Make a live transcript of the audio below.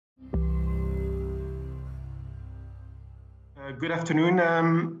Good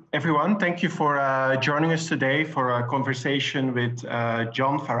afternoon, everyone. Thank you for joining us today for a conversation with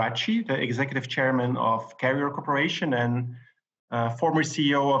John Faraci, the Executive Chairman of Carrier Corporation and former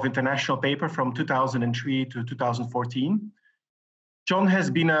CEO of International Paper from 2003 to 2014. John has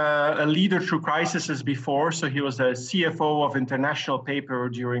been a leader through crises before, so he was a CFO of International Paper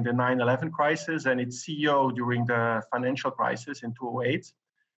during the 9/11 crisis and its CEO during the financial crisis in 2008.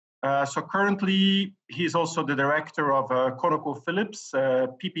 So currently, he's also the director of ConocoPhillips,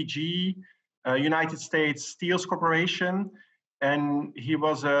 PPG, United States Steels Corporation, and he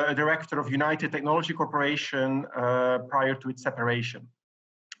was a director of United Technology Corporation prior to its separation.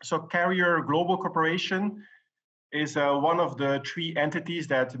 So Carrier Global Corporation is one of the three entities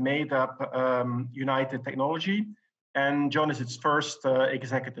that made up United Technology, and John is its first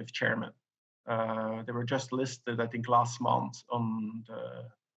executive chairman. They were just listed, I think, last month on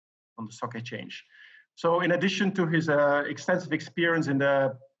the stock exchange. So in addition to his extensive experience in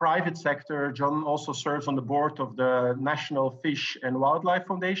the private sector, John also serves on the board of the National Fish and Wildlife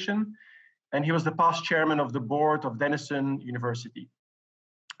Foundation, and he was the past chairman of the board of Dessein University.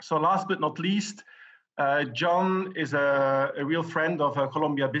 So last but not least, John is a real friend of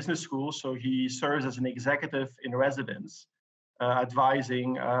Columbia Business School, so he serves as an executive in residence,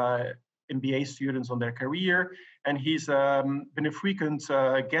 advising MBA students on their career, and he's been a frequent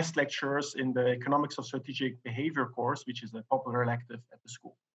guest lecturer in the Economics of Strategic Behavior course, which is a popular elective at the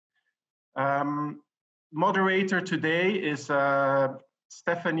school. Moderator today is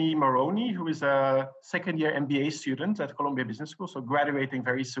Stephanie Moroney, who is a second-year MBA student at Columbia Business School, so graduating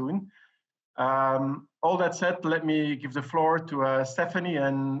very soon. All that said, let me give the floor to Stephanie,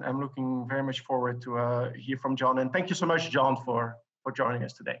 and I'm looking very much forward to hear from John. And thank you so much, John, for joining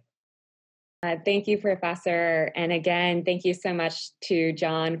us today. Thank you, Professor. And again, thank you so much to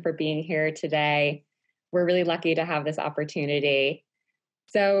John for being here today. We're really lucky to have this opportunity.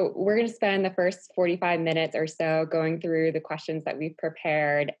 So we're going to spend the first 45 minutes or so going through the questions that we've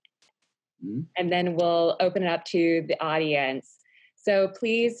prepared, and then we'll open it up to the audience. So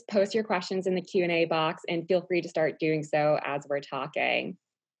please post your questions in the Q&A box and feel free to start doing so as we're talking.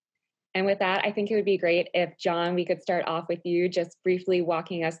 And with that, I think it would be great if, John, we could start off with you just briefly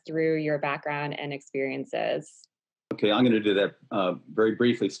walking us through your background and experiences. Okay, I'm going to do that very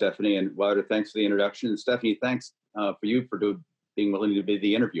briefly, Stephanie. And Wouter, thanks for the introduction. And Stephanie, thanks for you for being willing to be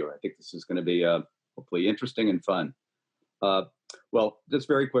the interviewer. I think this is going to be hopefully interesting and fun. Well, just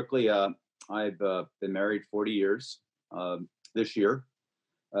very quickly, I've been married 40 years this year.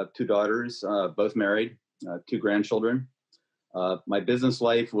 2 daughters, both married, 2 grandchildren. My business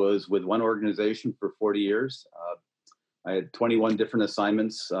life was with one organization for 40 years. I had 21 different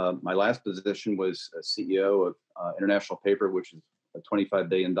assignments. My last position was CEO of International Paper, which is a $25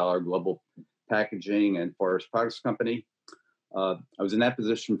 billion global packaging and forest products company. I was in that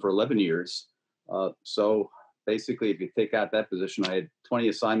position for 11 years. So basically, if you take out that position, I had 20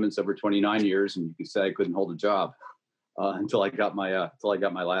 assignments over 29 years, and you could say I couldn't hold a job until I got my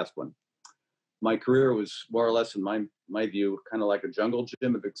last one. My career was more or less, in my view, kind of like a jungle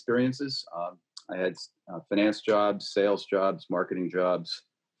gym of experiences. I had finance jobs, sales jobs, marketing jobs,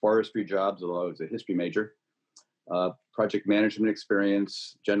 forestry jobs, although I was a history major, project management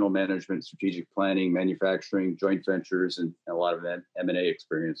experience, general management, strategic planning, manufacturing, joint ventures, and a lot of M&A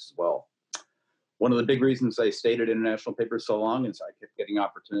experience as well. One of the big reasons I stayed at International Paper so long is I kept getting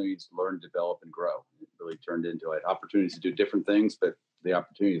opportunities to learn, develop, and grow. It really turned into opportunities to do different things, but the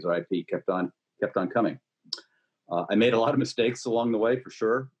opportunities at IP kept on coming. I made a lot of mistakes along the way, for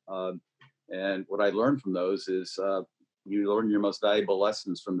sure. And what I learned from those is you learn your most valuable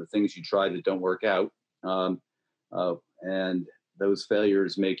lessons from the things you try that don't work out. And those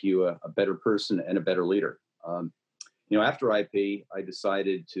failures make you a better person and a better leader. After IP, I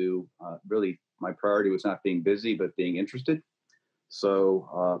decided to really, my priority was not being busy, but being interested.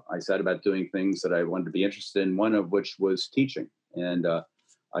 So I set about doing things that I wanted to be interested in, one of which was teaching. And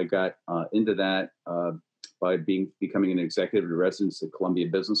I got into that by becoming an executive in residence at Columbia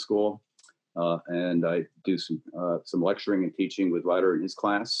Business School. And I do some lecturing and teaching with Wouter and his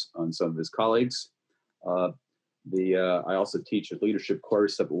class on some of his colleagues. I also teach a leadership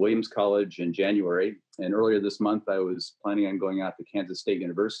course up at Williams College in January. And earlier this month, I was planning on going out to Kansas State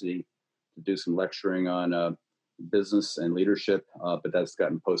University to do some lecturing on business and leadership. But that's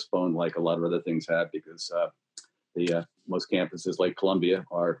gotten postponed like a lot of other things have, because most campuses like Columbia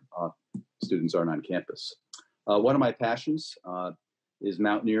students aren't on campus. One of my passions is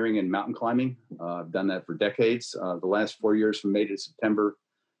mountaineering and mountain climbing. I've done that for decades. The last 4 years, from May to September,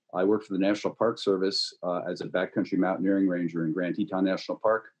 I worked for the National Park Service as a backcountry mountaineering ranger in Grand Teton National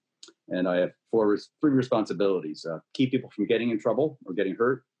Park. And I have three responsibilities: keep people from getting in trouble or getting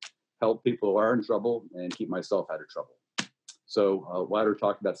hurt, help people who are in trouble, and keep myself out of trouble. So Wouter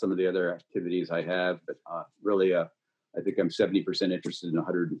talked about some of the other activities I have, but really, I think I'm 70% interested and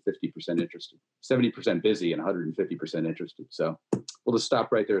 150% interested. 70% busy and 150% interested. So we'll just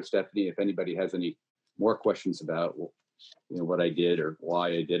stop right there, Stephanie. If anybody has any more questions about what I did or why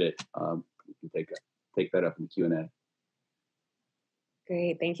I did it, you can take that up in the Q&A.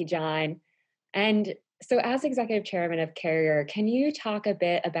 Great, thank you, John. And so as executive chairman of Carrier, can you talk a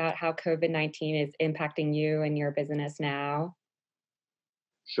bit about how COVID-19 is impacting you and your business now?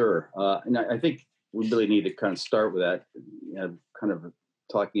 Sure. And I think we really need to kind of start with that, kind of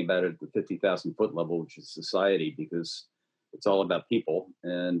talking about it at the 50,000 foot level, which is society, because it's all about people.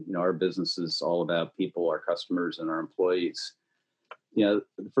 And, our business is all about people, our customers and our employees. The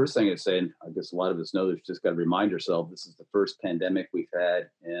first thing I'd say, and I guess a lot of us know, we've just got to remind ourselves, this is the first pandemic we've had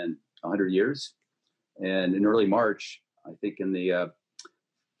in 100 years. And in early March, I think in the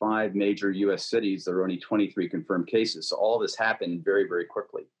 5 major U.S. cities, there are only 23 confirmed cases. So all this happened very, very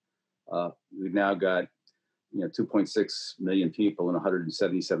quickly. We've now got 2.6 million people in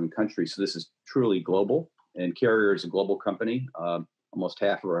 177 countries. So this is truly global. And Carrier is a global company. Almost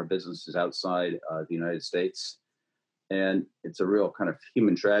half of our business is outside the United States. And it's a real kind of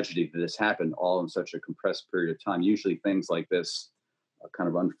human tragedy that this happened all in such a compressed period of time. Usually things like this kind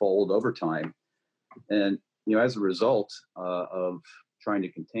of unfold over time. And, as a result of trying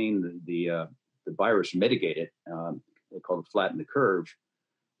to contain the virus, mitigate it, they call it flatten the curve,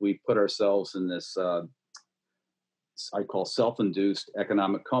 we put ourselves in this, I call self-induced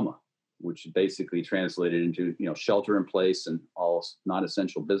economic coma, which basically translated into, shelter in place and all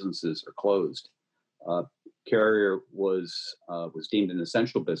non-essential businesses are closed. Carrier was deemed an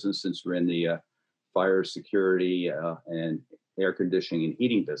essential business since we're in the fire security and air conditioning and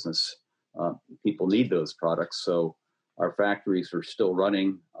heating business. People need those products. So our factories are still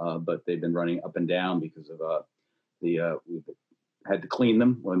running, but they've been running up and down because of we've had to clean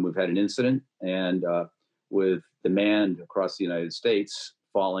them when we've had an incident. And with demand across the United States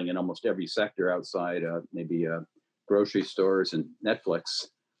falling in almost every sector outside maybe grocery stores and Netflix,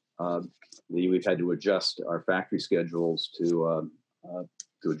 we've had to adjust our factory schedules to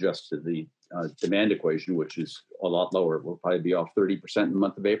adjust to the demand equation, which is a lot lower. We'll probably be off 30% in the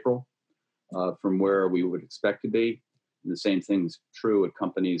month of April from where we would expect to be. And the same thing's true at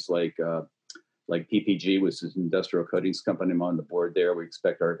companies like PPG, which is an industrial coatings company. I'm on the board there. We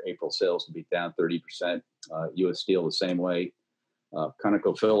expect our April sales to be down 30%. U.S. Steel the same way.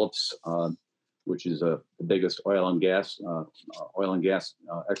 ConocoPhillips, which is the biggest oil and gas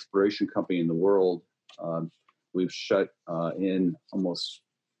exploration company in the world. We've shut in almost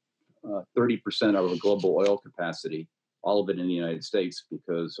 30% of the global oil capacity, all of it in the United States,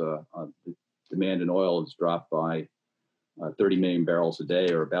 because the demand in oil has dropped by 30 million barrels a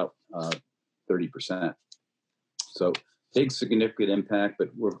day, or about 30%. So big, significant impact, but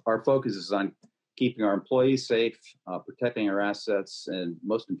our focus is on keeping our employees safe, protecting our assets, and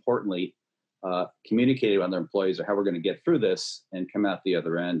most importantly, communicating with their employees how we're going to get through this and come out the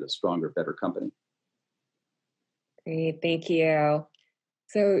other end a stronger, better company. Great, thank you.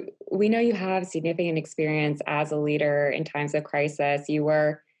 So we know you have significant experience as a leader in times of crisis. You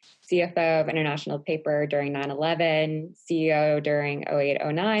were CFO of International Paper during 9/11, CEO during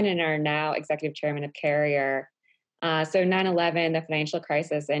 08-09, and are now executive chairman of Carrier. So 9/11, the financial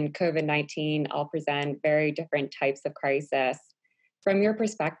crisis, and COVID-19 all present very different types of crisis. From your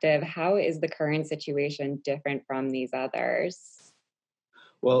perspective, how is the current situation different from these others?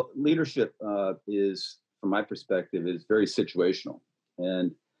 Well, leadership is, from my perspective, is very situational.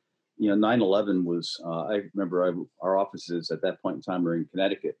 And 9/11 was, I remember our offices at that point in time were in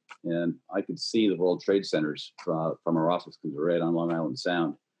Connecticut, and I could see the World Trade Centers from our office because we're right on Long Island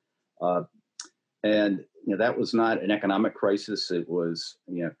Sound. And that was not an economic crisis. It was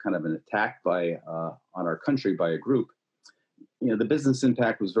kind of an attack on our country by a group. The business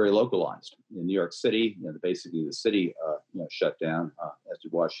impact was very localized. In New York City, basically the city shut down, as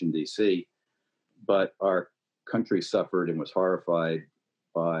did Washington, D.C. But our country suffered and was horrified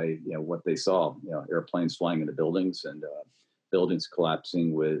by what they saw, airplanes flying into buildings and buildings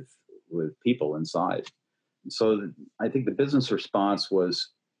collapsing with people inside. And so I think the business response was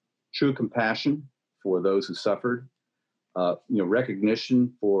true compassion for those who suffered,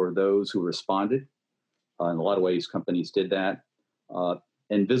 recognition for those who responded. In a lot of ways, companies did that,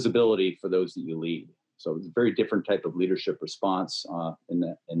 and visibility for those that you lead. So it's a very different type of leadership response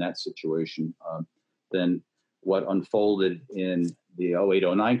in that situation than what unfolded in the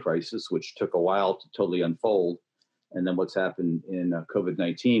 08-09 crisis, which took a while to totally unfold. and then what's happened in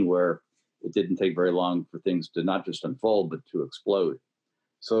COVID-19, where it didn't take very long for things to not just unfold, but to explode.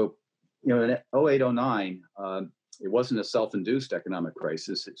 So, in 08, 09, it wasn't a self-induced economic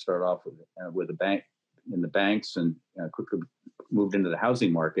crisis. It started off with a bank in the banks and quickly moved into the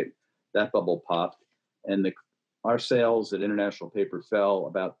housing market. That bubble popped, and our sales at International Paper fell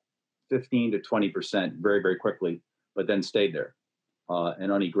about 15 to 20% very, very quickly, but then stayed there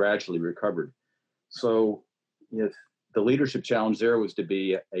and only gradually recovered. So if the leadership challenge there was to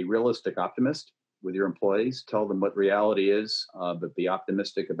be a realistic optimist with your employees, tell them what reality is, but be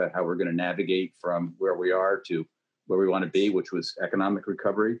optimistic about how we're going to navigate from where we are to where we want to be, which was economic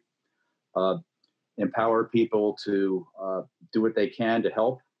recovery. Empower people to do what they can to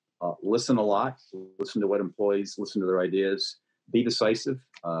help, listen a lot, listen to what employees, listen to their ideas, be decisive,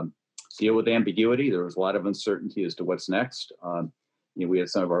 deal with ambiguity. There was a lot of uncertainty as to what's next. We had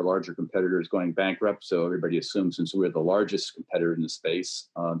some of our larger competitors going bankrupt, so everybody assumed since we were the largest competitor in the space,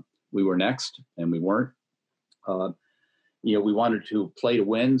 we were next, and we weren't. We wanted to play to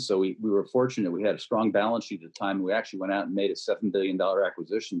win, so we were fortunate. We had a strong balance sheet at the time. We actually went out and made a $7 billion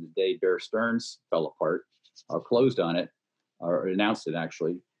acquisition the day Bear Stearns fell apart, closed on it, or announced it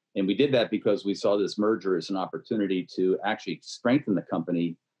actually. And we did that because we saw this merger as an opportunity to actually strengthen the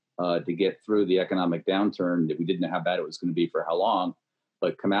company to get through the economic downturn that we didn't know how bad it was going to be for how long,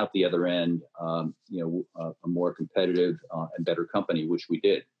 but come out the other end, a more competitive and better company, which we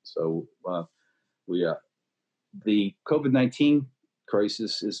did. So the COVID-19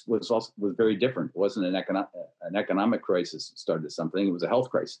 crisis was very different. It wasn't an economic crisis that started something. It was a health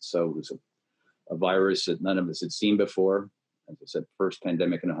crisis. So it was a virus that none of us had seen before. As I said, first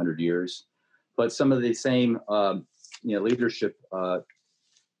pandemic in 100 years. But some of the same leadership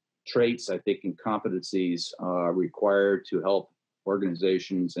traits, I think, and competencies are required to help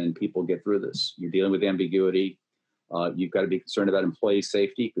organizations and people get through this. You're dealing with ambiguity. You've got to be concerned about employee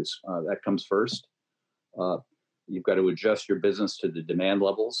safety because that comes first. You've got to adjust your business to the demand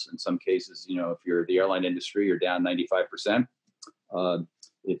levels. In some cases, if you're the airline industry, you're down 95%.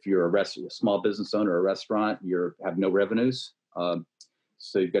 If you're a small business owner or a restaurant, you have no revenues.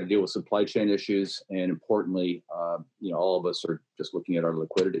 So you've got to deal with supply chain issues. And importantly, all of us are just looking at our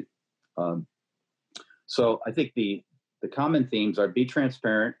liquidity. So I think the common themes are be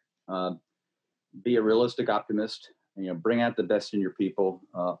transparent, be a realistic optimist, bring out the best in your people,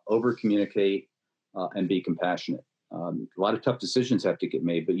 over communicate, and be compassionate. A lot of tough decisions have to get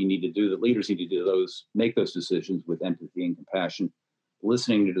made, but leaders need to do make those decisions with empathy and compassion,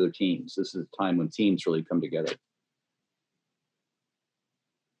 listening to their teams. This is a time when teams really come together.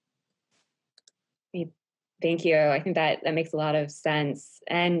 Thank you. I think that makes a lot of sense.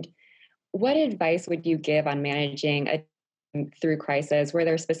 And what advice would you give on managing through crisis? Were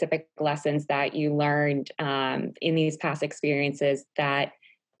there specific lessons that you learned in these past experiences that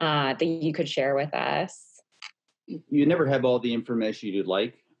you could share with us? You never have all the information you'd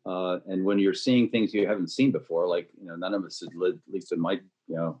like. And when you're seeing things you haven't seen before, like, none of us had lived, at least in my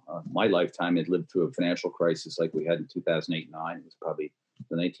lifetime, had lived through a financial crisis like we had in 2008-9. It was probably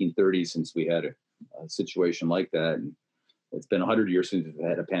the 1930s since we had a situation like that. And it's been 100 years since we've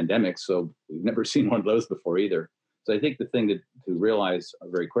had a pandemic, so we've never seen one of those before either. So I think the thing to realize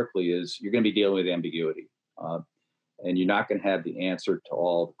very quickly is you're going to be dealing with ambiguity. And you're not going to have the answer to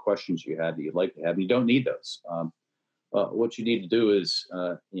all the questions you have that you'd like to have. And you don't need those. What you need to do is,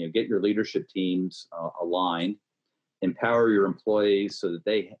 get your leadership teams aligned, empower your employees so that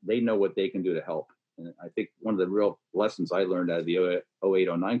they know what they can do to help. And I think one of the real lessons I learned out of the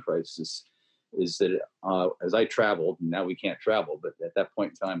 08-09 crisis is that as I traveled, and now we can't travel, but at that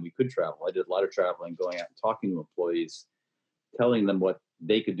point in time we could travel. I did a lot of traveling, going out and talking to employees, telling them what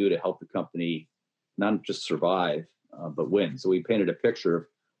they could do to help the company not just survive, but win. So we painted a picture of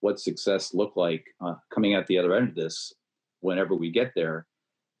what success looked like coming out the other end of this whenever we get there.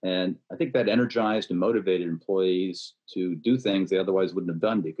 And I think that energized and motivated employees to do things they otherwise wouldn't have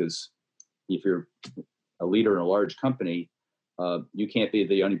done, because if you're a leader in a large company, you can't be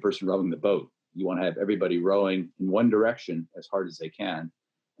the only person rowing the boat. You want to have everybody rowing in one direction as hard as they can.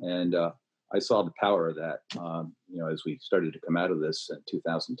 And I saw the power of that, as we started to come out of this in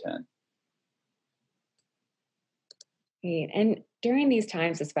 2010. And during these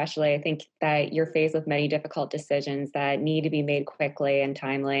times, especially, I think that you're faced with many difficult decisions that need to be made quickly and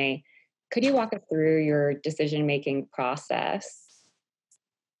timely. Could you walk us through your decision-making process?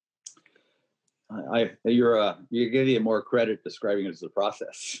 You're getting more credit describing it as a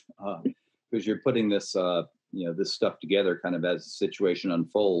process, because you're putting this, this stuff together kind of as the situation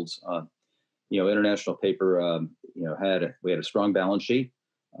unfolds. International Paper, we had a strong balance sheet.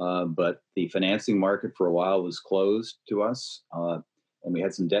 but the financing market for a while was closed to us, and we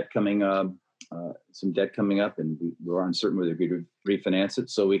had some debt coming up, and we were uncertain whether we could refinance it.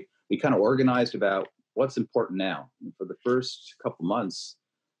 So we kind of organized about what's important now. And for the first couple months,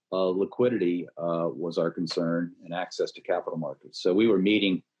 liquidity was our concern and access to capital markets. So we were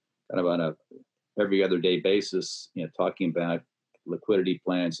meeting kind of on a every other day basis, talking about liquidity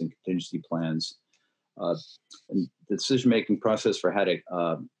plans and contingency plans. And the decision-making process for how to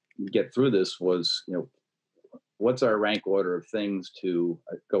get through this was, what's our rank order of things to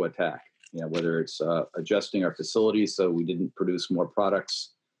go attack? Whether it's adjusting our facilities so we didn't produce more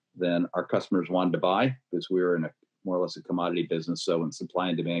products than our customers wanted to buy, because we were in a more or less a commodity business. So when supply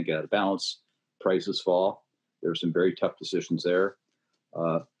and demand get out of balance, prices fall. There were some very tough decisions there.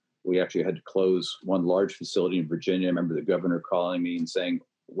 We actually had to close one large facility in Virginia. I remember the governor calling me and saying,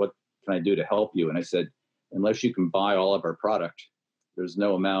 "What can I do to help you?" And I said, "Unless you can buy all of our product, there's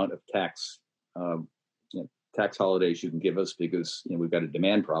no amount of tax holidays you can give us, because we've got a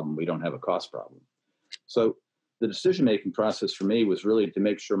demand problem. We don't have a cost problem." So the decision-making process for me was really to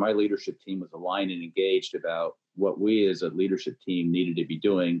make sure my leadership team was aligned and engaged about what we as a leadership team needed to be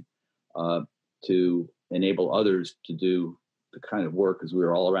doing to enable others to do the kind of work, as we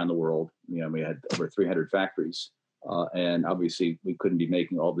were all around the world. We had over 300 factories, and obviously we couldn't be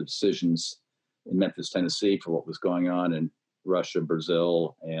making all the decisions in Memphis, Tennessee for what was going on in Russia,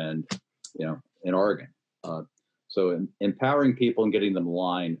 Brazil, and in Oregon. So empowering people and getting them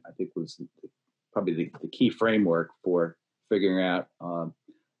aligned, I think, was probably the key framework for figuring out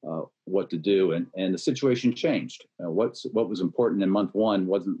what to do. And the situation changed. What was important in month 1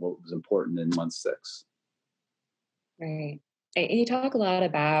 wasn't what was important in month 6. Right. And you talk a lot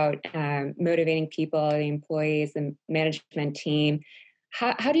about motivating people, the employees, the management team.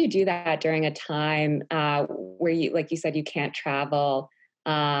 How do you do that during a time where you, like you said, you can't travel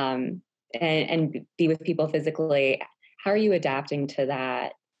and be with people physically? How are you adapting to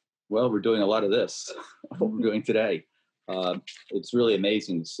that? Well, we're doing a lot of this, what we're doing today. It's really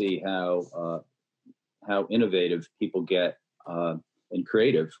amazing to see how innovative people get and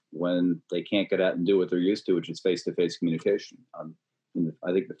creative when they can't get out and do what they're used to, which is face-to-face communication.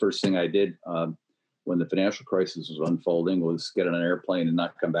 I think the first thing I did when the financial crisis was unfolding was get on an airplane and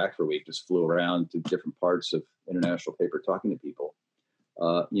not come back for a week, just flew around to different parts of international paper talking to people.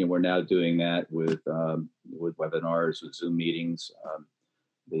 We're now doing that with webinars, with Zoom meetings,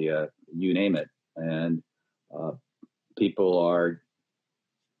 you name it. And people are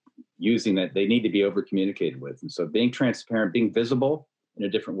using that. They need to be over communicated with. And so being transparent, being visible in a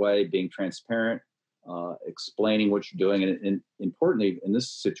different way, being transparent, explaining what you're doing. And importantly, in this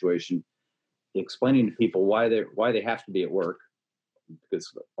situation, explaining to people why they have to be at work,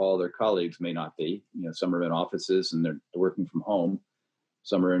 because all their colleagues may not be. Some are in offices and they're working from home.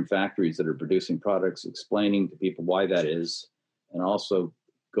 Some are in factories that are producing products, explaining to people why that is, and also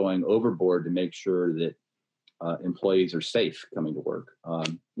going overboard to make sure that employees are safe coming to work.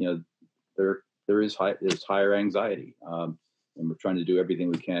 There is higher anxiety, and we're trying to do everything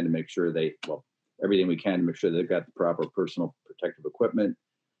we can to make sure they've got the proper personal protective equipment.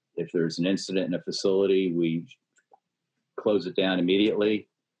 If there's an incident in a facility, we close it down immediately,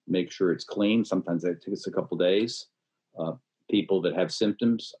 make sure it's clean. Sometimes that takes a couple days. People that have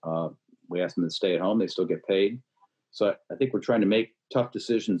symptoms, we ask them to stay at home. They still get paid. So I think we're trying to make tough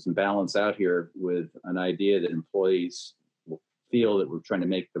decisions and balance out here with an idea that employees will feel that we're trying to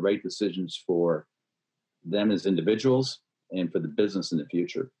make the right decisions for them as individuals and for the business in the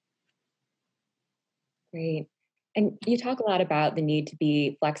future. Great. And you talk a lot about the need to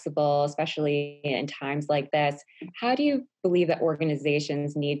be flexible, especially in times like this. How do you believe that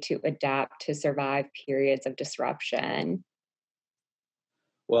organizations need to adapt to survive periods of disruption?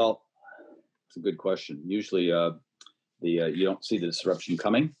 Well, it's a good question. Usually you don't see the disruption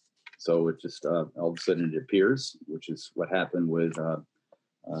coming. So it just all of a sudden it appears, which is what happened with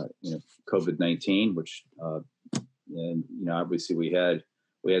COVID-19, which obviously we had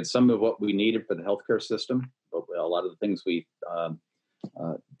some of what we needed for the healthcare system, but a lot of the things we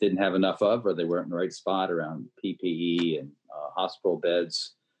didn't have enough of, or they weren't in the right spot around PPE and hospital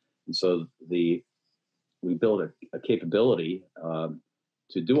beds. And so we built a capability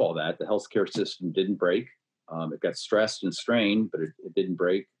to do all that. The healthcare system didn't break. It got stressed and strained, but it didn't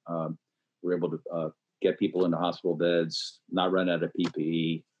break. We were able to get people into hospital beds, not run out of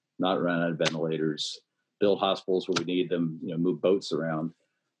PPE, not run out of ventilators, build hospitals where we need them, move boats around.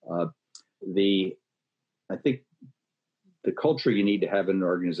 I think the culture you need to have in an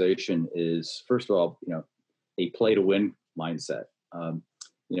organization is, first of all, a play to win mindset.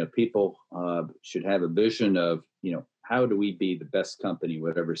 People should have a vision of, how do we be the best company,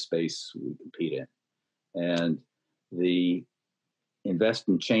 whatever space we compete in, and the invest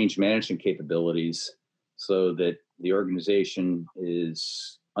in change management capabilities so that the organization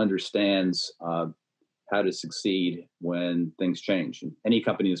understands how to succeed when things change. And any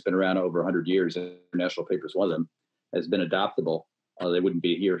company that's been around over 100 years, International Paper is one of them, has been adaptable. They wouldn't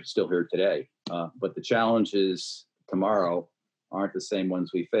be still here today. But the challenges tomorrow aren't the same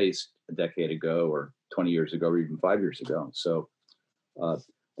ones we faced a decade ago or 20 years ago or even 5 years ago. So I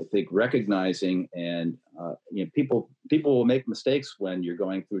think recognizing and people will make mistakes when you're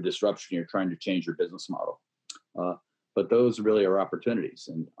going through disruption, you're trying to change your business model. But those really are opportunities.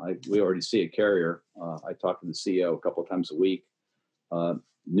 And we already see at Carrier, I talk to the CEO a couple of times a week,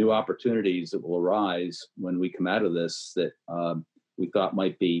 new opportunities that will arise when we come out of this that we thought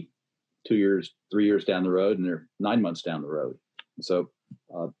might be 2 years, 3 years down the road, and they're 9 months down the road. So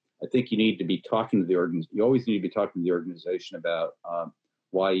I think you need to be talking to you always need to be talking to the organization about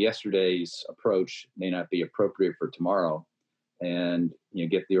why yesterday's approach may not be appropriate for tomorrow, and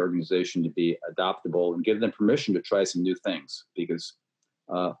get the organization to be adaptable and give them permission to try some new things. Because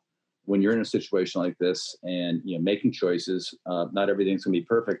when you're in a situation like this and making choices, not everything's going to be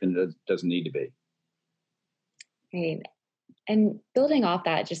perfect, and it doesn't need to be. Right. And building off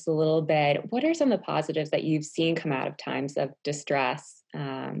that just a little bit, what are some of the positives that you've seen come out of times of distress?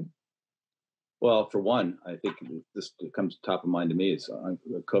 Well, for one, I think this comes top of mind to me is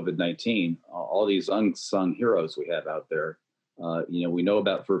COVID-19. All these unsung heroes we have out there. We know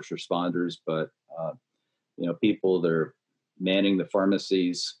about first responders, but people that are manning the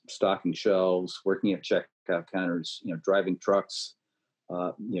pharmacies, stocking shelves, working at checkout counters, driving trucks,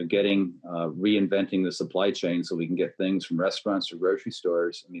 reinventing the supply chain so we can get things from restaurants to grocery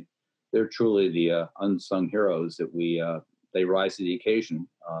stores. I mean, they're truly the unsung heroes that they rise to the occasion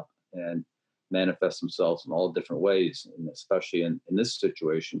and manifest themselves in all different ways. And especially in this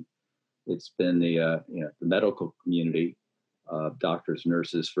situation, it's been the medical community, doctors,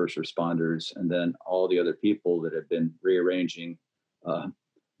 nurses, first responders, and then all the other people that have been rearranging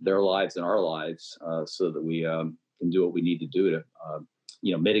their lives and our lives so that we can do what we need to do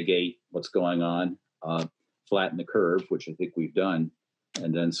to mitigate what's going on, flatten the curve, which I think we've done,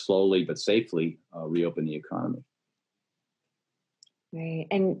 and then slowly but safely reopen the economy. Right.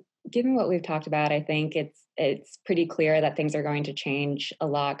 And given what we've talked about, I think it's pretty clear that things are going to change a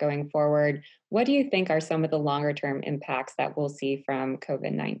lot going forward. What do you think are some of the longer term impacts that we'll see from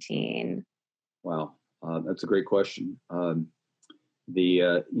COVID-19? Wow, that's a great question.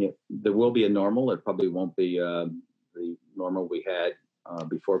 There will be a normal. It probably won't be the normal we had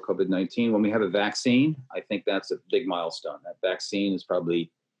before COVID-19. When we have a vaccine, I think that's a big milestone. That vaccine is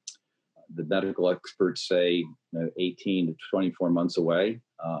probably, the medical experts say, 18 to 24 months away.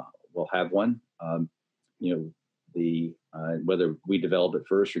 We'll have one. Whether we develop it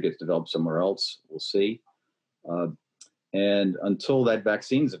first or gets developed somewhere else, we'll see. And until that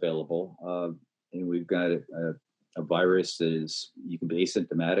vaccine's available, we've got a virus that you can be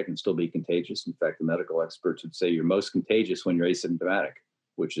asymptomatic and still be contagious. In fact, the medical experts would say you're most contagious when you're asymptomatic,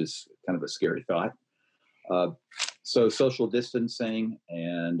 which is kind of a scary thought. So social distancing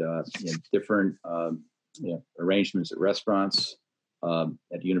and different arrangements at restaurants,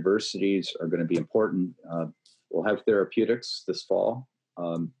 at universities are going to be important. We'll have therapeutics this fall.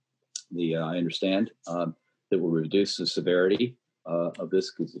 I understand that will reduce the severity of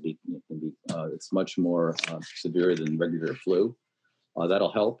this because it's much more severe than regular flu.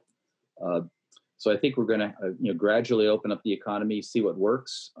 That'll help. So I think we're going to gradually open up the economy, see what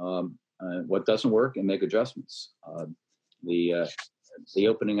works, what doesn't work, and make adjustments. The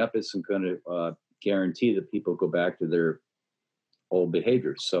opening up isn't going to guarantee that people go back to their old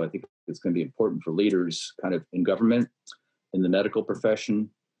behaviors. So I think it's going to be important for leaders kind of in government, in the medical profession,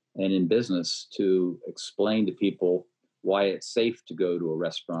 and in business to explain to people why it's safe to go to a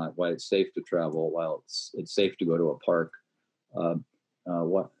restaurant, why it's safe to travel, why it's safe to go to a park,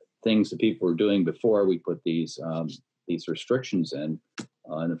 what things that people were doing before we put these restrictions in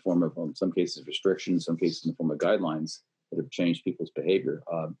the form of, in some cases, restrictions, some cases in the form of guidelines that have changed people's behavior.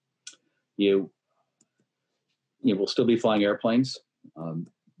 We'll still be flying airplanes.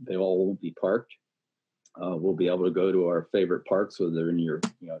 They all won't be parked. We'll be able to go to our favorite parks, whether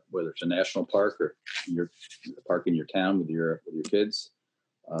whether it's a national park or the park in your town with your kids.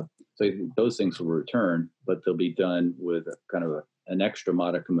 So those things will return, but they'll be done with kind of an extra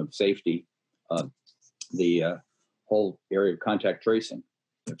modicum of safety. The whole area of contact tracing.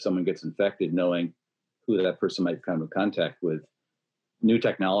 If someone gets infected, knowing who that person might come in contact with, new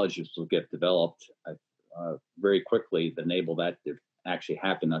technologies will get developed very quickly that enable that to actually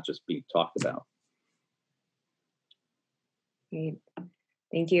happen, not just be talked about. Great.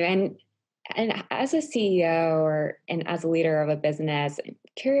 Thank you. And as a CEO and as a leader of a business, I'm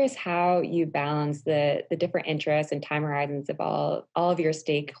curious how you balance the different interests and time horizons of all of your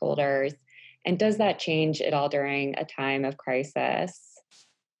stakeholders. And does that change at all during a time of crisis?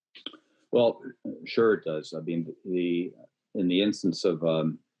 Well, sure it does. I mean, in the instance of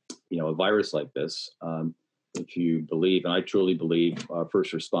a virus like this, if you believe, and I truly believe, our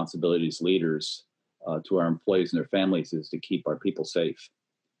first responsibility as leaders to our employees and their families is to keep our people safe.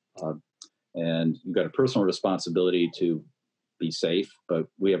 And you've got a personal responsibility to be safe, but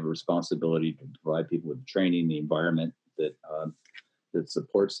we have a responsibility to provide people with training, the environment that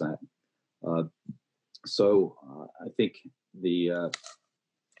supports that. So I think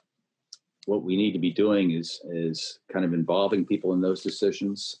what we need to be doing is kind of involving people in those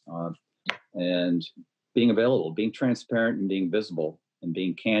decisions and being available, being transparent and being visible and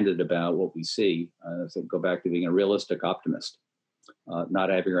being candid about what we see. So go back to being a realistic optimist, not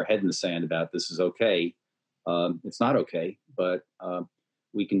having our head in the sand about this is okay. It's not okay, but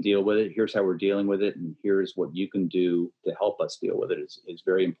we can deal with it. Here's how we're dealing with it. And here's what you can do to help us deal with it is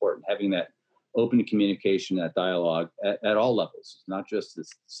very important. Having that open communication, that dialogue at all levels. It's not just the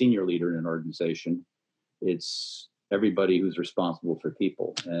senior leader in an organization. It's everybody who's responsible for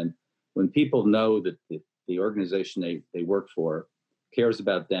people. And when people know that the organization they work for cares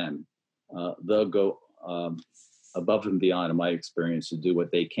about them, they'll go above and beyond, in my experience, to do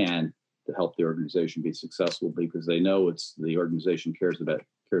what they can to help the organization be successful because they know it's the organization cares about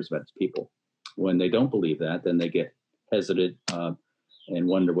its people. When they don't believe that, then they get hesitant and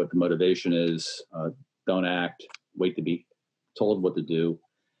wonder what the motivation is, don't act, wait to be told what to do.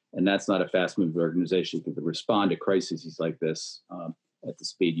 And that's not a fast-moving organization that can respond to crises like this at the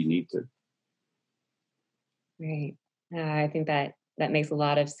speed you need to. Right. I think that makes a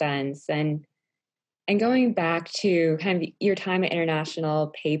lot of sense. And going back to kind of your time at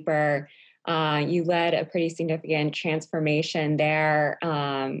International Paper, you led a pretty significant transformation there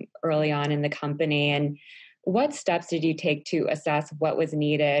early on in the company. And what steps did you take to assess what was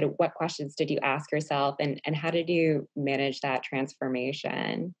needed? What questions did you ask yourself? And how did you manage that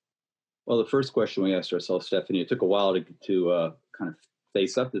transformation? Well, the first question we asked ourselves, Stephanie, it took a while to kind of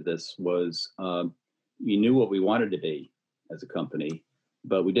face up to this, was we knew what we wanted to be as a company,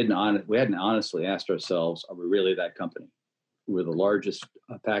 but we hadn't honestly asked ourselves, are we really that company? We're the largest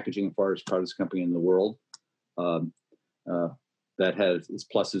packaging and forest products company in the world. That has its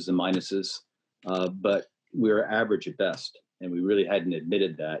pluses and minuses, but we're average at best. And we really hadn't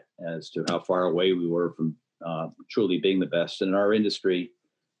admitted that as to how far away we were from truly being the best. And in our industry,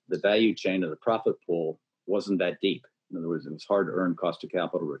 the value chain of the profit pool wasn't that deep. In other words, it was hard to earn cost of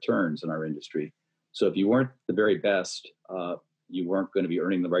capital returns in our industry. So if you weren't the very best, you weren't going to be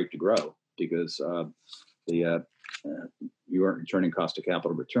earning the right to grow because you weren't returning cost of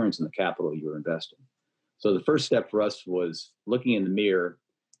capital returns in the capital you were investing. So the first step for us was looking in the mirror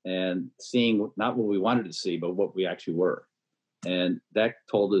and seeing not what we wanted to see, but what we actually were. And that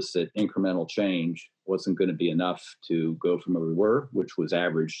told us that incremental change wasn't going to be enough to go from where we were, which was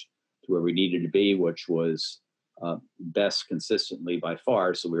average, to where we needed to be, which was best consistently by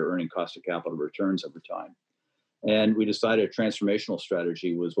far. So we were earning cost of capital returns over time. And we decided a transformational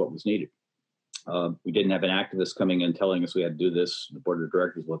strategy was what was needed. We didn't have an activist coming in telling us we had to do this. The board of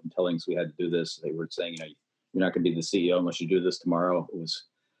directors wasn't telling us we had to do this. They were saying, you're not going to be the CEO unless you do this tomorrow.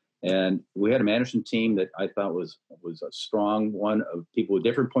 And we had a management team that I thought was a strong one of people with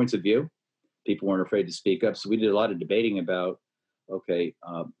different points of view. People weren't afraid to speak up. So we did a lot of debating about, okay,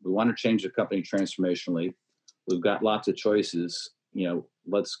 we want to change the company transformationally. We've got lots of choices.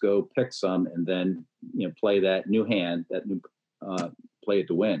 Let's go pick some and then, play that new hand, play it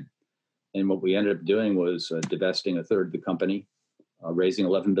to win. And what we ended up doing was divesting a third of the company, raising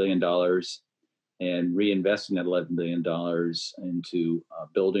 $11 billion and reinvesting that $11 billion into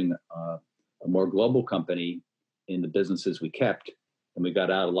building a more global company in the businesses we kept. And we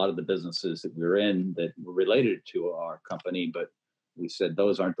got out a lot of the businesses that we were in that were related to our company, but we said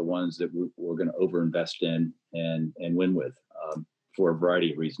those aren't the ones that we're going to overinvest in and win with for a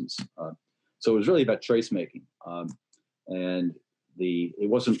variety of reasons. So it was really about choice making. And it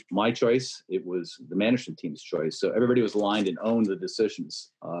wasn't my choice, it was the management team's choice. So everybody was aligned and owned the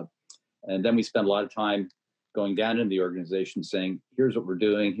decisions. And then we spent a lot of time going down into the organization saying, here's what we're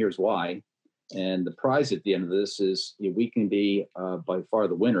doing, here's why. And the prize at the end of this is we can be by far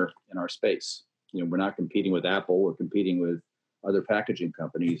the winner in our space. We're not competing with Apple, we're competing with other packaging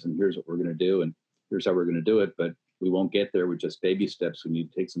companies, and here's what we're going to do, and here's how we're going to do it. But we won't get there with just baby steps. We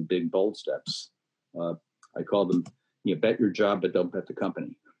need to take some big, bold steps. I call them, bet your job, but don't bet the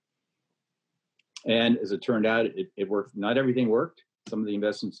company. And as it turned out, it worked. Not everything worked. Some of the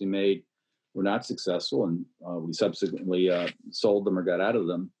investments we made were not successful, and we subsequently sold them or got out of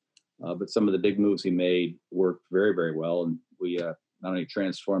them. But some of the big moves we made worked very, very well, and we not only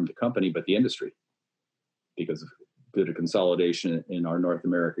transformed the company but the industry because of good consolidation in our North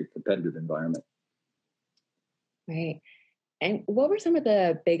American competitive environment. Right. And what were some of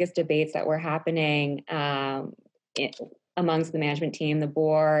the biggest debates that were happening amongst the management team, the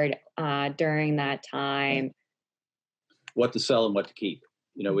board, during that time? What to sell and what to keep.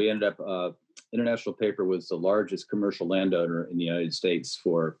 You know, we ended up, International Paper was the largest commercial landowner in the United States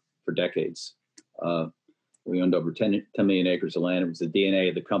for decades. We owned over 10 million acres of land. It was the DNA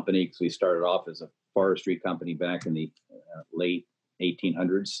of the company because we started off as a forestry company back in the late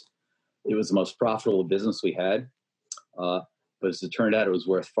 1800s. It was the most profitable business we had. But as it turned out, it was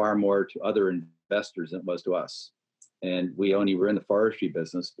worth far more to other investors than it was to us. And we only were in the forestry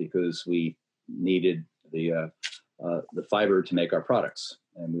business because we needed the fiber to make our products.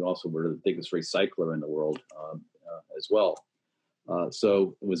 And we also were the biggest recycler in the world as well.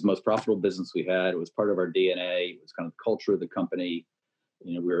 So it was the most profitable business we had. It was part of our DNA. It was kind of the culture of the company.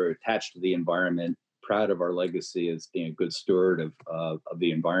 You know, we were attached to the environment, proud of our legacy as being a good steward of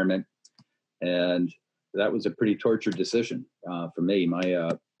the environment. And that was a pretty tortured decision for me.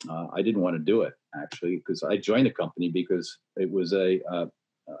 I didn't want to do it, actually, because I joined the company because it was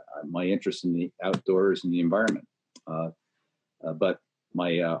my interest in the outdoors and the environment. But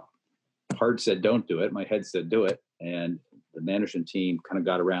my heart said, don't do it. My head said, do it. And the management team kind of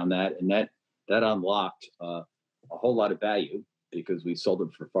got around that. And that unlocked a whole lot of value because we sold it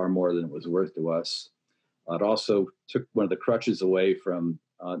for far more than it was worth to us. It also took one of the crutches away from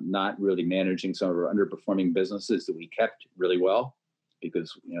not really managing some of our underperforming businesses that we kept really well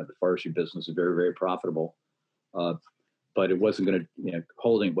because, you know, the forestry business is very, very profitable. But it wasn't going to, you know,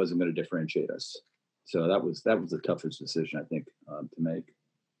 holding wasn't going to differentiate us. So that was the toughest decision, I think, to make.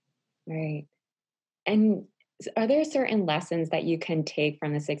 Right. And are there certain lessons that you can take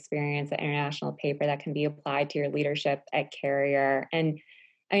from this experience at International Paper that can be applied to your leadership at Carrier? And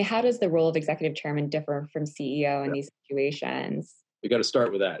I mean, how does the role of executive chairman differ from CEO in these situations? We got to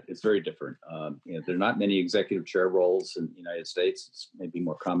start with that. It's very different. You know, there are not many executive chair roles in the United States. It's maybe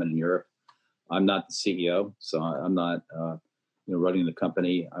more common in Europe. I'm not the CEO, so I'm not running the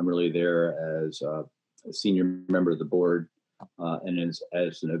company. I'm really there as a senior member of the board and as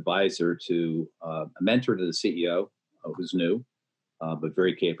an advisor to a mentor to the CEO, who's new but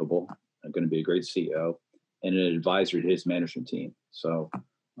very capable, going to be a great CEO, and an advisor to his management team. So,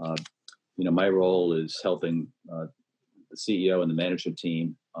 my role is helping the CEO and the management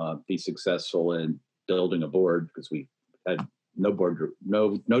team be successful in building a board because we had no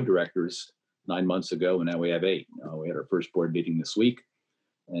directors 9 months ago, and now we have 8. We had our first board meeting this week,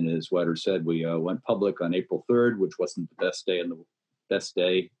 and as Wouter said, we went public on April 3rd, which wasn't the best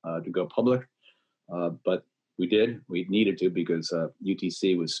day to go public, but we did. We needed to because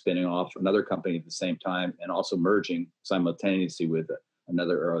UTC was spinning off another company at the same time and also merging simultaneously with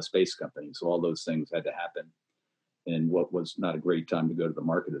another aerospace company. So all those things had to happen in what was not a great time to go to the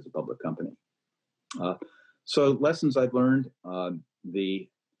market as a public company. So lessons I've learned, the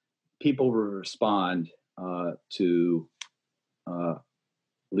people will respond to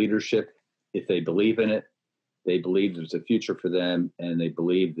leadership if they believe in it, they believe there's a future for them, and they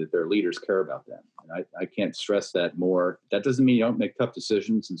believe that their leaders care about them. And I can't stress that more. That doesn't mean you don't make tough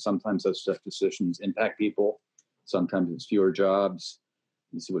decisions, and sometimes those tough decisions impact people. Sometimes it's fewer jobs.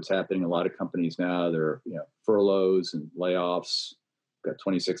 You see what's happening in a lot of companies now. There are furloughs and layoffs. We've got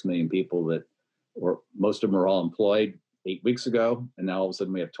 26 million people or most of them are all employed 8 weeks ago, and now all of a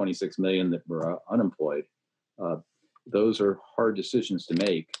sudden we have 26 million that were unemployed. Those are hard decisions to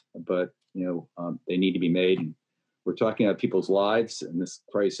make, but they need to be made. And we're talking about people's lives in this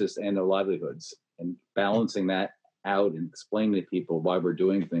crisis and their livelihoods, and balancing that out and explaining to people why we're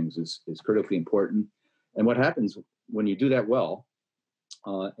doing things is critically important. And what happens when you do that well,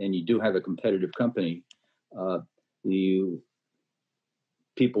 and you do have a competitive company,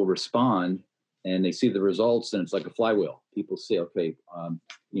 people respond and they see the results, and it's like a flywheel. People say, okay,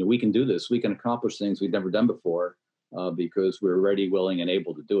 we can do this. We can accomplish things we've never done before because we're ready, willing, and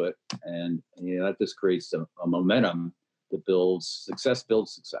able to do it. And that just creates a momentum that builds success.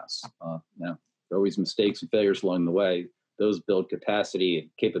 Now, there are always mistakes and failures along the way. Those build capacity and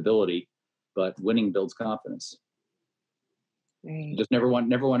capability, but winning builds confidence. Right. You just never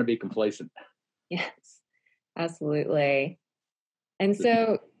want to be complacent. Yes, absolutely. And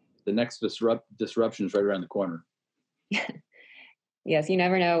so the next disruption is right around the corner. Yes, you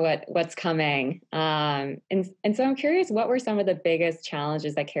never know what's coming. And so I'm curious, what were some of the biggest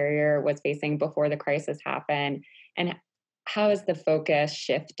challenges that Carrier was facing before the crisis happened, and how has the focus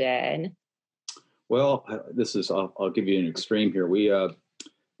shifted? Well, I'll give you an extreme here. We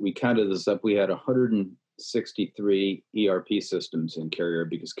counted this up. We had 163 ERP systems in Carrier,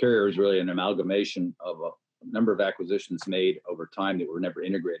 because Carrier is really an amalgamation of a number of acquisitions made over time that were never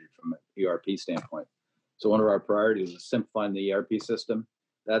integrated from an ERP standpoint. So one of our priorities is simplifying the ERP system.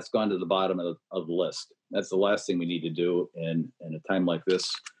 That's gone to the bottom of the list. That's the last thing we need to do in a time like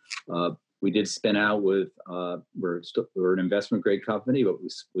this. We did spin out with, we're an investment grade company, but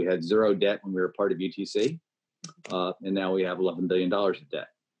we had zero debt when we were part of UTC. And now we have $11 billion of debt.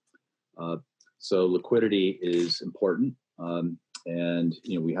 So liquidity is important. And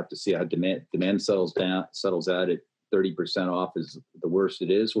we have to see how demand settles out at 30% off is the worst it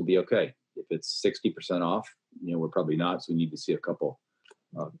is, we'll be okay. If it's 60% off, we're probably not. So we need to see a couple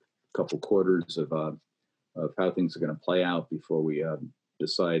quarters of how things are going to play out before we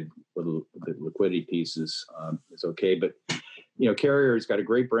decide whether the liquidity piece is okay. But Carrier's got a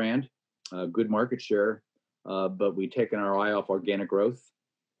great brand, good market share, but we've taken our eye off organic growth,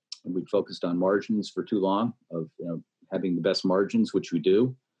 and we focused on margins for too long, of having the best margins, which we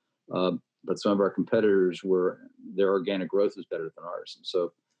do. But some of our competitors their organic growth is better than ours, and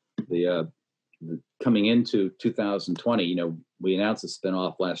so coming into 2020, we announced the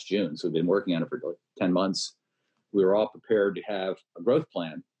spinoff last June, so we've been working on it for like 10 months. We were all prepared to have a growth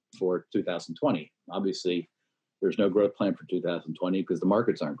plan for 2020. Obviously, there's no growth plan for 2020 because the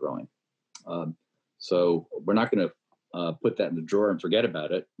markets aren't growing. So we're not going to put that in the drawer and forget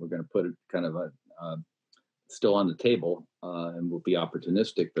about it. We're going to put it kind of still on the table, and we'll be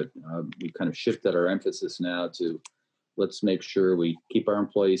opportunistic. But we kind of shifted our emphasis now to let's make sure we keep our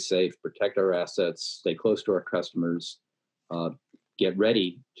employees safe, protect our assets, stay close to our customers, get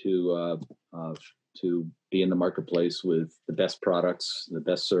ready to be in the marketplace with the best products, the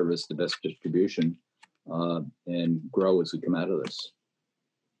best service, the best distribution, and grow as we come out of this.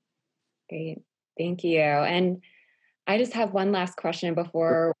 Great, thank you. And I just have one last question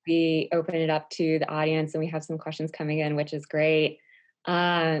before we open it up to the audience, and we have some questions coming in, which is great.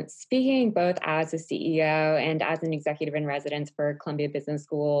 Speaking both as a CEO and as an executive in residence for Columbia Business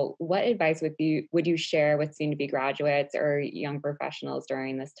School, what advice would you share with soon-to-be graduates or young professionals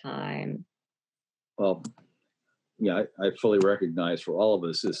during this time? Well, yeah, I fully recognize for all of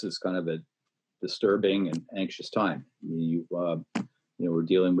us, this is kind of a disturbing and anxious time. We're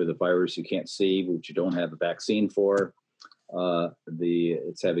dealing with a virus you can't see, which you don't have a vaccine for.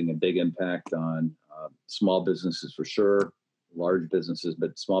 It's having a big impact on small businesses for sure, large businesses,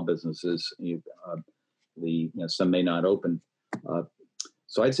 but small businesses, some may not open.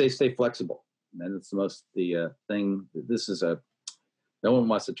 So I'd say stay flexible. And it's the thing. This is no one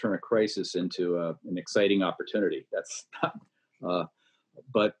wants to turn a crisis into an exciting opportunity. That's not.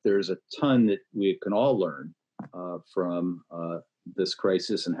 But there's a ton that we can all learn from this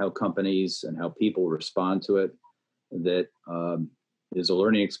crisis, and how companies and how people respond to it. That is a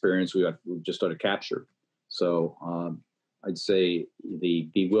learning experience we just ought to capture. So I'd say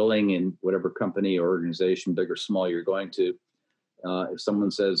be willing in whatever company or organization, big or small, you're going to. If someone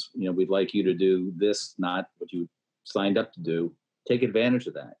says, we'd like you to do this, not what you signed up to do, take advantage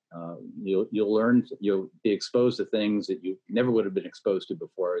of that. You'll learn, you'll be exposed to things that you never would have been exposed to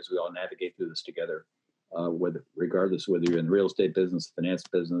before, as we all navigate through this together. Regardless of whether you're in the real estate business, finance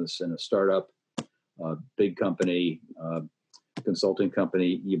business, in a startup, big company, consulting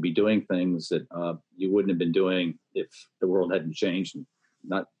company, you'd be doing things that you wouldn't have been doing if the world hadn't changed and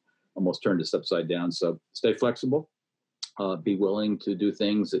not almost turned us upside down. So stay flexible, be willing to do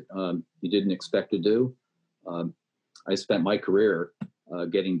things that you didn't expect to do. I spent my career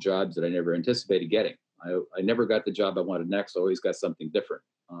getting jobs that I never anticipated getting. I never got the job I wanted next. I always got something different.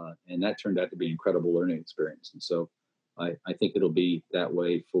 And that turned out to be an incredible learning experience. And so I think it'll be that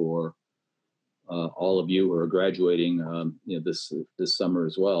way for all of you who are graduating this summer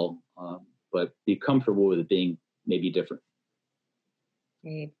as well. But be comfortable with it being maybe different.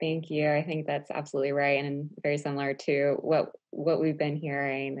 Great, thank you. I think that's absolutely right, and very similar to what we've been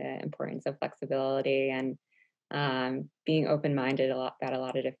hearing, the importance of flexibility and being open-minded about a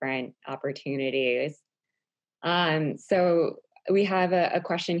lot of different opportunities. So we have a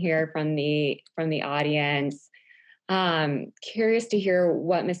question here from the audience. Curious to hear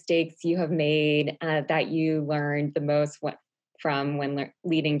what mistakes you have made that you learned the most from when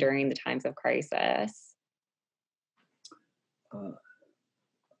leading during the times of crisis.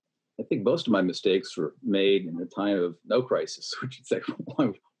 I think most of my mistakes were made in a time of no crisis, which is like,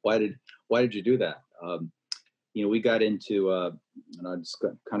 why did you do that? we got into, and I'll just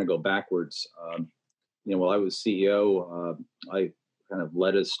kind of go backwards. While I was CEO, I kind of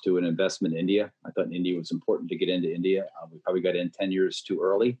led us to an investment in India. I thought India was important to get into India. We probably got in 10 years too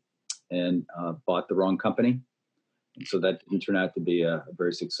early and bought the wrong company. And so that didn't turn out to be a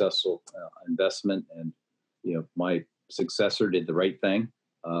very successful investment. And, my successor did the right thing.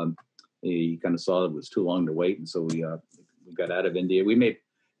 He kind of saw it was too long to wait. And so we got out of India.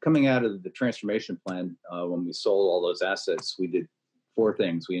 Coming out of the transformation plan, when we sold all those assets, we did 4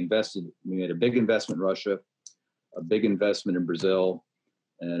 things. We made a big investment in Russia, a big investment in Brazil,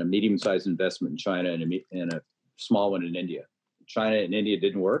 and a medium-sized investment in China, and a small one in India. China and India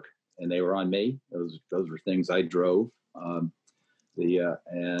didn't work, and they were on me. Those were things I drove.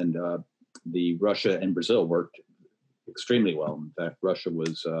 The Russia and Brazil worked extremely well. In fact, Russia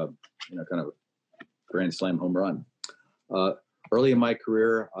was kind of a grand slam home run. Early in my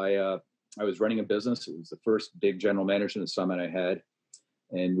career, I was running a business. It was the first big general management summit I had,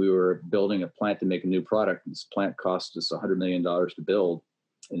 and we were building a plant to make a new product. This plant cost us $100 million to build,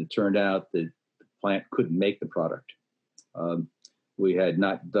 and it turned out that the plant couldn't make the product. We had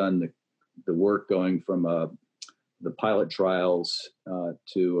not done the work going from the pilot trials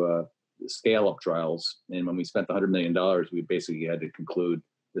to the scale-up trials, and when we spent the $100 million, we basically had to conclude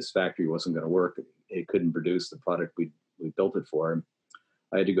this factory wasn't going to work. It couldn't produce the product we built it for.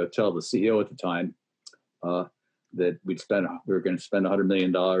 I had to go tell the CEO at the time that we were going to spend $100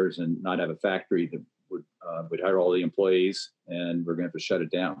 million and not have a factory that would hire all the employees, and we're going to have to shut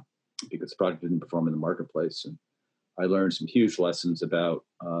it down because the product didn't perform in the marketplace. And I learned some huge lessons about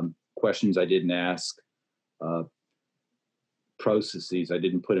questions I didn't ask, processes I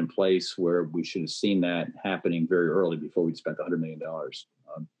didn't put in place where we should have seen that happening very early before we'd spent $100 million.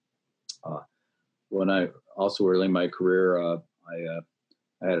 When I also early in my career, I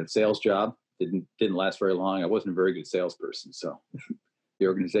had a sales job. Didn't last very long. I wasn't a very good salesperson, so the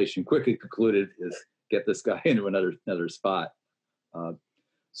organization quickly concluded is get this guy into another spot. And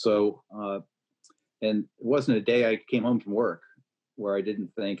it wasn't a day I came home from work where I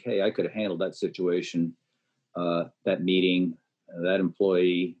didn't think, hey, I could have handled that situation, that meeting, that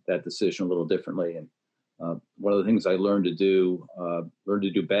employee, that decision a little differently. And one of the things I learned to do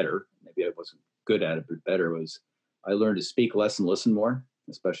better, maybe I wasn't good at it, but better, was I learned to speak less and listen more,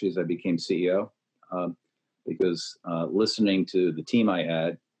 especially as I became CEO, because listening to the team I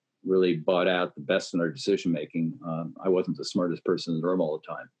had really brought out the best in our decision making. I wasn't the smartest person in the room all the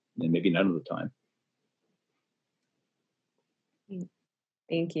time, and maybe none of the time.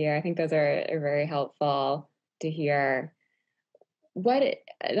 Thank you. I think those are very helpful to hear.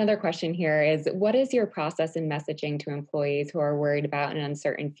 Another question here is, what is your process in messaging to employees who are worried about an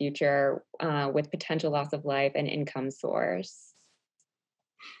uncertain future with potential loss of life and income source?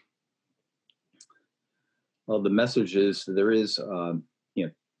 Well, the message is there is hope.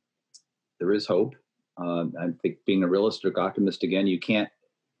 I think being a realistic optimist, again, you can't,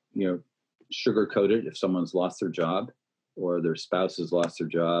 sugarcoat it if someone's lost their job or their spouse has lost their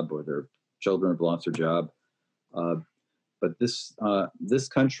job or their children have lost their job. But this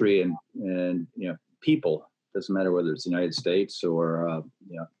country and people, doesn't matter whether it's the United States or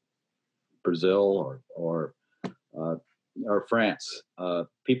Brazil or France,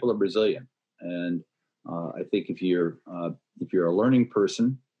 people are resilient. And I think if you're a learning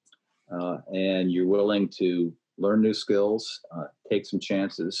person and you're willing to learn new skills, take some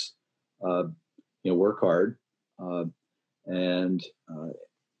chances, work hard, and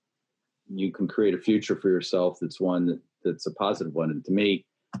you can create a future for yourself that's a positive one. And to me,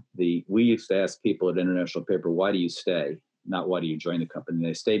 we used to ask people at International Paper, why do you stay? Not why do you join the company? And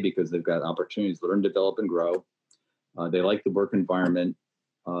they stay because they've got opportunities to learn, develop, and grow. They like the work environment,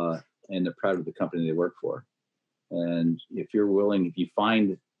 and they're proud of the company they work for. And if you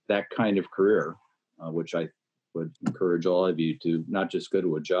find that kind of career, which I would encourage all of you to not just go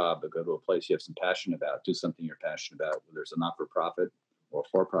to a job, but go to a place you have some passion about, do something you're passionate about, whether it's a not-for-profit or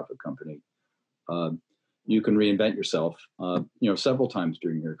for-profit company. You can reinvent yourself, several times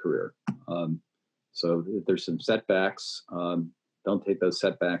during your career. So if there's some setbacks, don't take those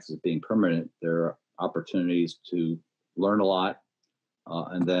setbacks as being permanent. There are opportunities to learn a lot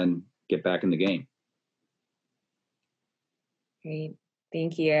and then get back in the game. Great,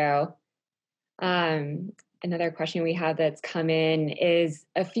 thank you. Another question we have that's come in is,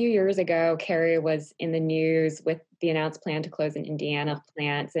 a few years ago, Carrier was in the news with the announced plan to close an Indiana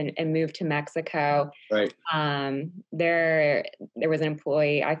plant and move to Mexico. Right. There was an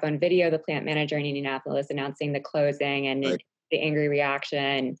employee, I found video, the plant manager in Indianapolis announcing the closing and right. The angry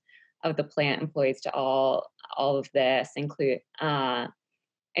reaction of the plant employees to all of this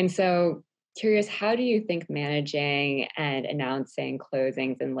and so curious, how do you think managing and announcing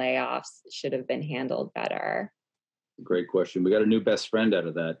closings and layoffs should have been handled better? Great question. We got a new best friend out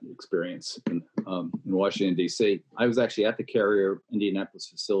of that experience in Washington, D.C. I was actually at the Carrier Indianapolis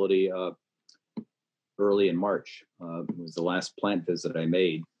facility early in March. It was the last plant visit I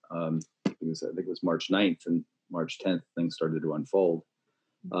made. I think it was March 9th, and March 10th, things started to unfold.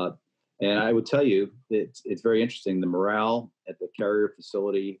 And I would tell you, it's very interesting. The morale at the Carrier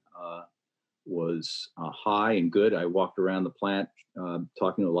facility was high and good. I walked around the plant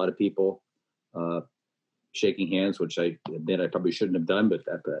talking to a lot of people, shaking hands, which I admit I probably shouldn't have done, but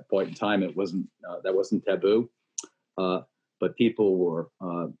at that point in time, it wasn't that wasn't taboo. But people were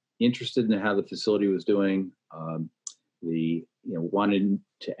interested in how the facility was doing. Wanted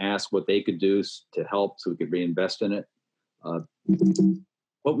to ask what they could do to help, so we could reinvest in it.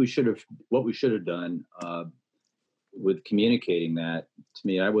 What we should have done with communicating that to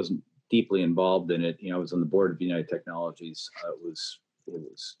me, I wasn't deeply involved in it. I was on the board of United Technologies.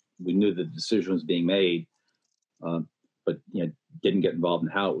 We knew the decision was being made, but didn't get involved in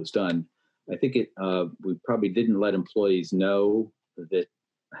how it was done. I think we probably didn't let employees know that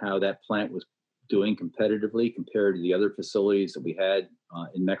how that plant was doing competitively compared to the other facilities that we had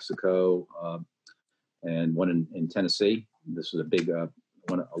in Mexico and one in Tennessee. This was a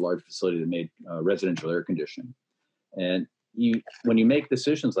large facility that made residential air conditioning. And when you make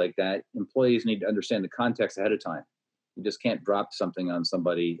decisions like that, employees need to understand the context ahead of time. You just can't drop something on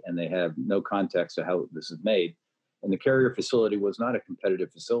somebody and they have no context of how this is made. And the Carrier facility was not a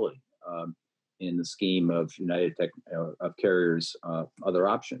competitive facility in the scheme of United Tech, of Carrier's other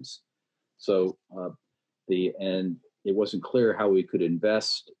options. So and it wasn't clear how we could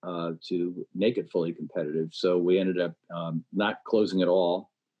invest to make it fully competitive. So we ended up not closing at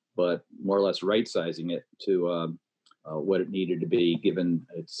all, but more or less right-sizing it to what it needed to be given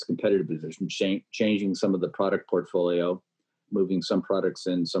its competitive position, changing some of the product portfolio, moving some products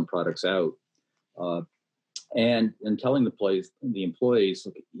in, some products out, and telling the employees,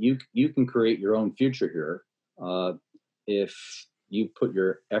 look, you can create your own future here if you put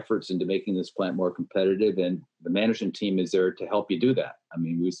your efforts into making this plant more competitive, and the management team is there to help you do that. I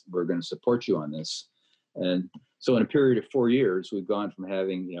mean, we're going to support you on this. And so in a period of 4 years, we've gone from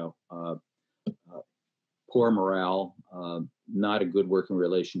having, poor morale, not a good working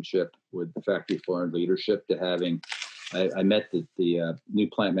relationship with the factory floor and leadership, to having, I met the new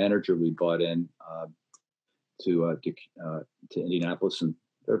plant manager we brought in to Indianapolis, and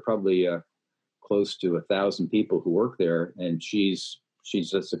there are probably close to 1,000 people who work there, and she's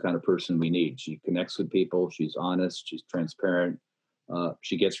just the kind of person we need. She connects with people. She's honest. She's transparent.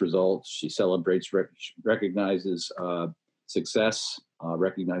 She gets results. She celebrates, recognizes success,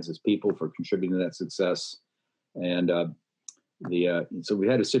 recognizes people for contributing to that success. And so we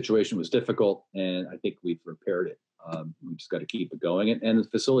had a situation that was difficult, and I think we've repaired it. We just got to keep it going, and the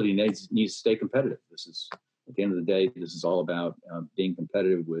facility needs to stay competitive. This is, at the end of the day, this is all about being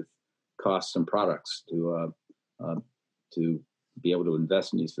competitive with costs and products to be able to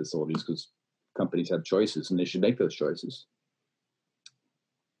invest in these facilities, because companies have choices and they should make those choices.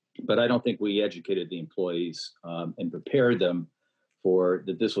 But I don't think we educated the employees and prepared them for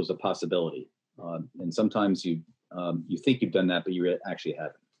that this was a possibility. And sometimes you think you've done that, but you actually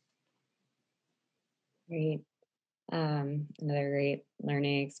haven't. Great. Another great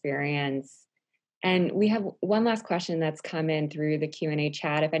learning experience. And we have one last question that's come in through the Q&A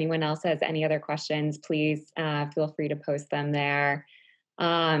chat. If anyone else has any other questions, please feel free to post them there.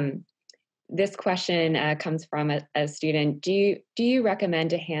 This question comes from a student. Do you recommend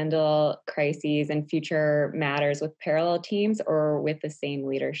to handle crises and future matters with parallel teams or with the same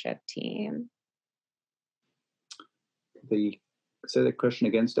leadership team? Say the question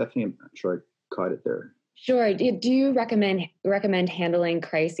again, Stephanie. I'm not sure I caught it there. Sure. Do you recommend handling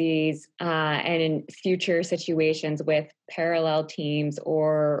crises and in future situations with parallel teams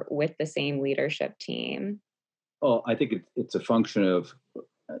or with the same leadership team? Well, I think it's a function of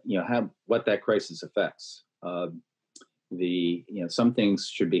what that crisis affects. Some things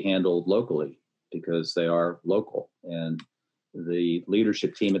should be handled locally because they are local, and the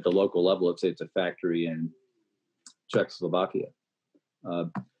leadership team at the local level, let's say it's a factory in Czechoslovakia,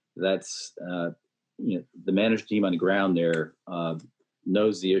 that's the management team on the ground there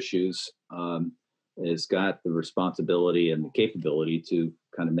knows the issues, has got the responsibility and the capability to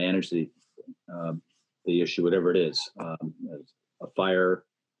kind of manage the issue, whatever it is, a fire,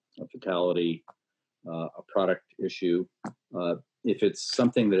 a fatality, a product issue. If it's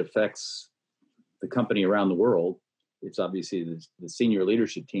something that affects the company around the world, it's obviously the senior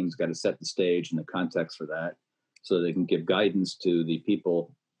leadership team's got to set the stage and the context for that, so they can give guidance to the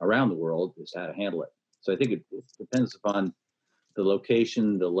people around the world is how to handle it. So I think it depends upon the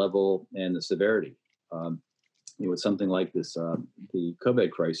location, the level, and the severity. With something like this, the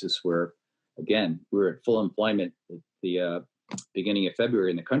COVID crisis, where again we were at full employment at the beginning of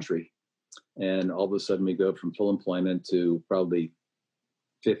February in the country, and all of a sudden we go from full employment to probably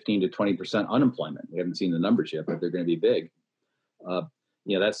 15 to 20% unemployment. We haven't seen the numbers yet, but they're going to be big.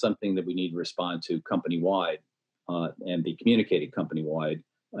 That's something that we need to respond to company-wide and be communicated company-wide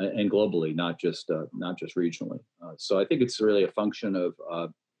and globally, not just regionally. So I think it's really a function of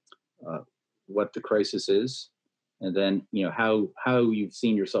what the crisis is, and then how you've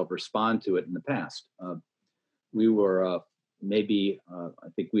seen yourself respond to it in the past. We were maybe I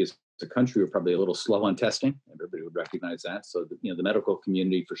think we as a country were probably a little slow on testing. Everybody would recognize that. So the medical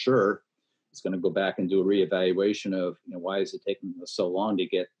community for sure is going to go back and do a reevaluation of why is it taking us so long to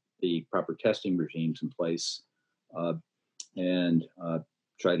get the proper testing regimes in place, and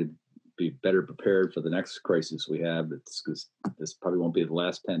try to be better prepared for the next crisis we have. Because this probably won't be the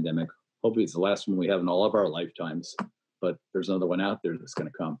last pandemic. Hopefully it's the last one we have in all of our lifetimes, but there's another one out there that's going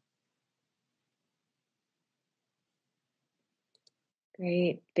to come.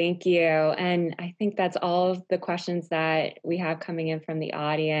 Great, thank you. And I think that's all of the questions that we have coming in from the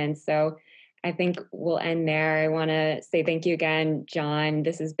audience. So I think we'll end there. I want to say thank you again, John.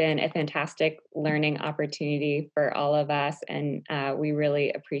 This has been a fantastic learning opportunity for all of us, and we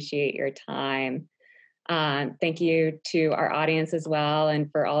really appreciate your time. Thank you to our audience as well,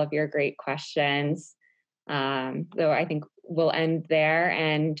 and for all of your great questions. So I think we'll end there,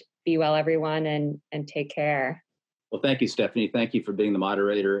 and be well, everyone, and take care. Well, thank you, Stephanie. Thank you for being the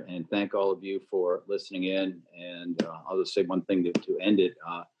moderator, and thank all of you for listening in. And I'll just say one thing to end it.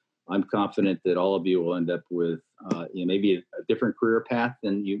 I'm confident that all of you will end up with maybe a different career path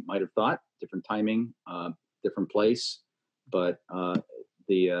than you might have thought, different timing, different place, but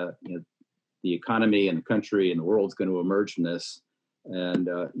the economy and the country and the world's going to emerge from this. And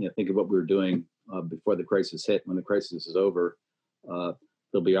think of what we were doing before the crisis hit. When the crisis is over,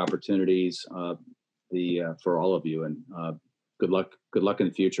 there'll be opportunities for all of you. And good luck in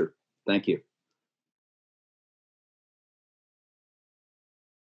the future. Thank you.